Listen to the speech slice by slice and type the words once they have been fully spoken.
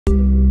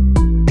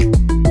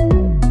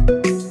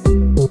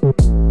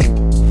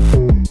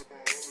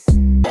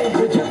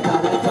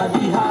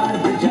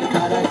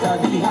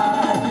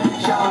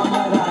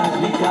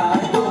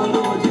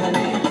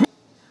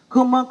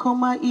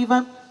Kuma,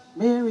 even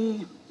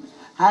Mary.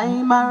 Hi,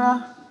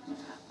 Mara.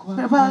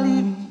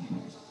 Beverly.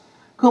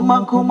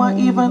 Kuma,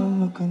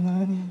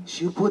 even.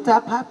 She put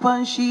a pipe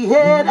on she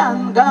head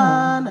and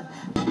gone.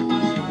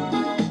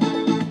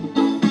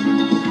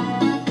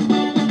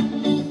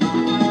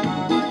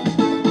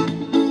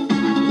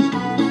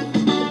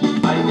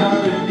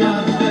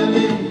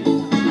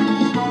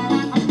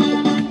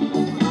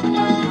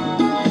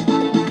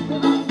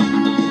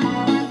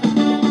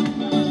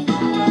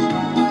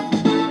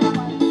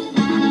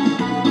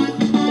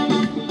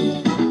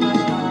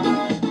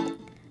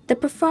 The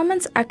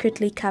performance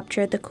accurately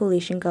captured the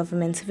coalition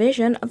government's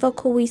vision of a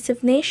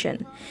cohesive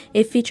nation.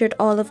 It featured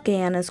all of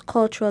Guyana's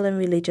cultural and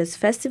religious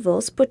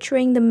festivals,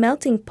 portraying the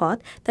melting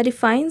pot that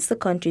defines the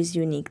country's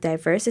unique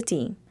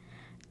diversity.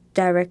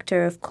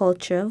 Director of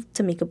Culture,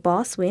 Tamika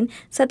Boswin,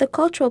 said the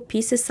cultural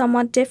piece is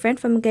somewhat different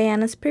from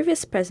Guyana's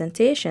previous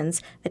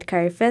presentations at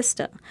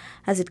Carifesta,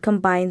 as it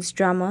combines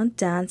drama,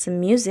 dance, and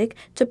music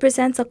to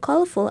present a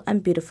colorful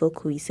and beautiful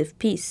cohesive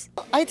piece.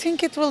 I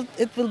think it will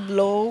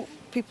blow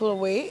people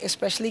away,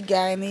 especially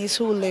Guyanese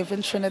who live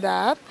in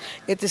Trinidad.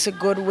 It is a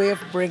good way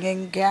of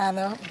bringing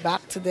Guyana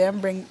back to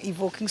them,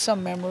 evoking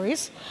some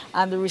memories,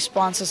 and the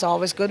response is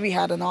always good. We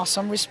had an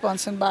awesome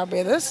response in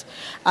Barbados,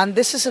 and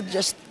this is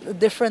just a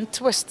different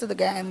twist to the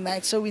Guyana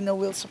Night, so we know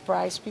we'll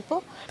surprise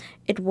people.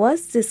 It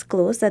was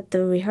disclosed that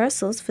the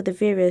rehearsals for the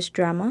various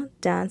drama,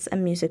 dance,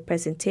 and music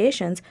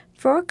presentations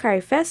for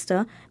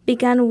Carifesta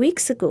began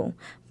weeks ago,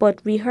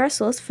 but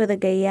rehearsals for the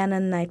Guyana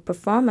Night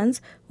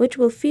performance, which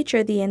will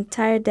feature the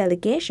entire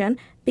delegation,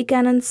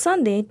 began on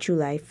Sunday,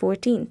 July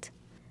 14th.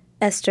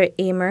 Esther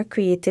Amer,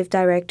 creative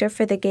director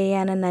for the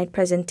Guyana Night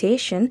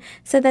presentation,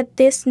 said that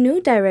this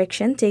new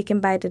direction taken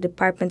by the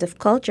Department of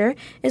Culture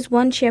is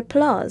one she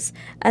applauds,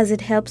 as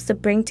it helps to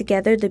bring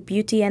together the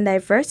beauty and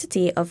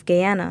diversity of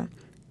Guyana.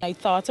 I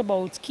thought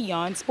about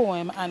Keon's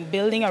poem and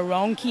building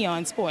around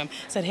Keon's poem.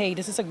 Said, hey,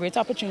 this is a great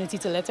opportunity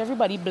to let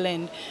everybody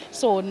blend.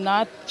 So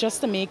not just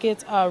to make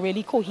it a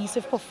really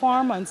cohesive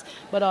performance,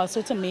 but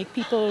also to make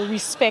people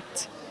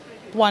respect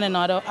one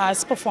another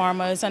as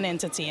performers and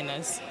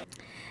entertainers.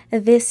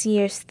 This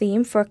year's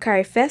theme for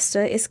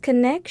Carifesta is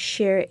Connect,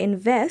 Share,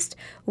 Invest,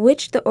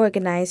 which the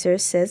organizer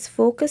says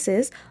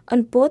focuses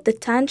on both the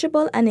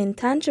tangible and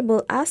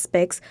intangible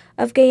aspects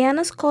of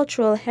Guyana's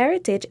cultural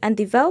heritage and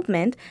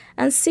development,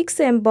 and seeks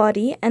to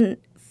embody and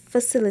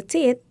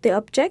facilitate the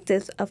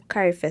objectives of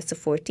Carifesta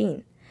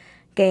 14.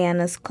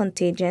 Guyana's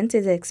contingent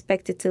is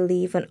expected to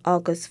leave on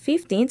August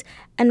 15th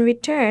and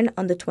return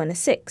on the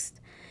 26th.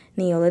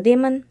 Neola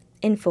Damon,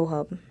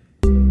 InfoHub.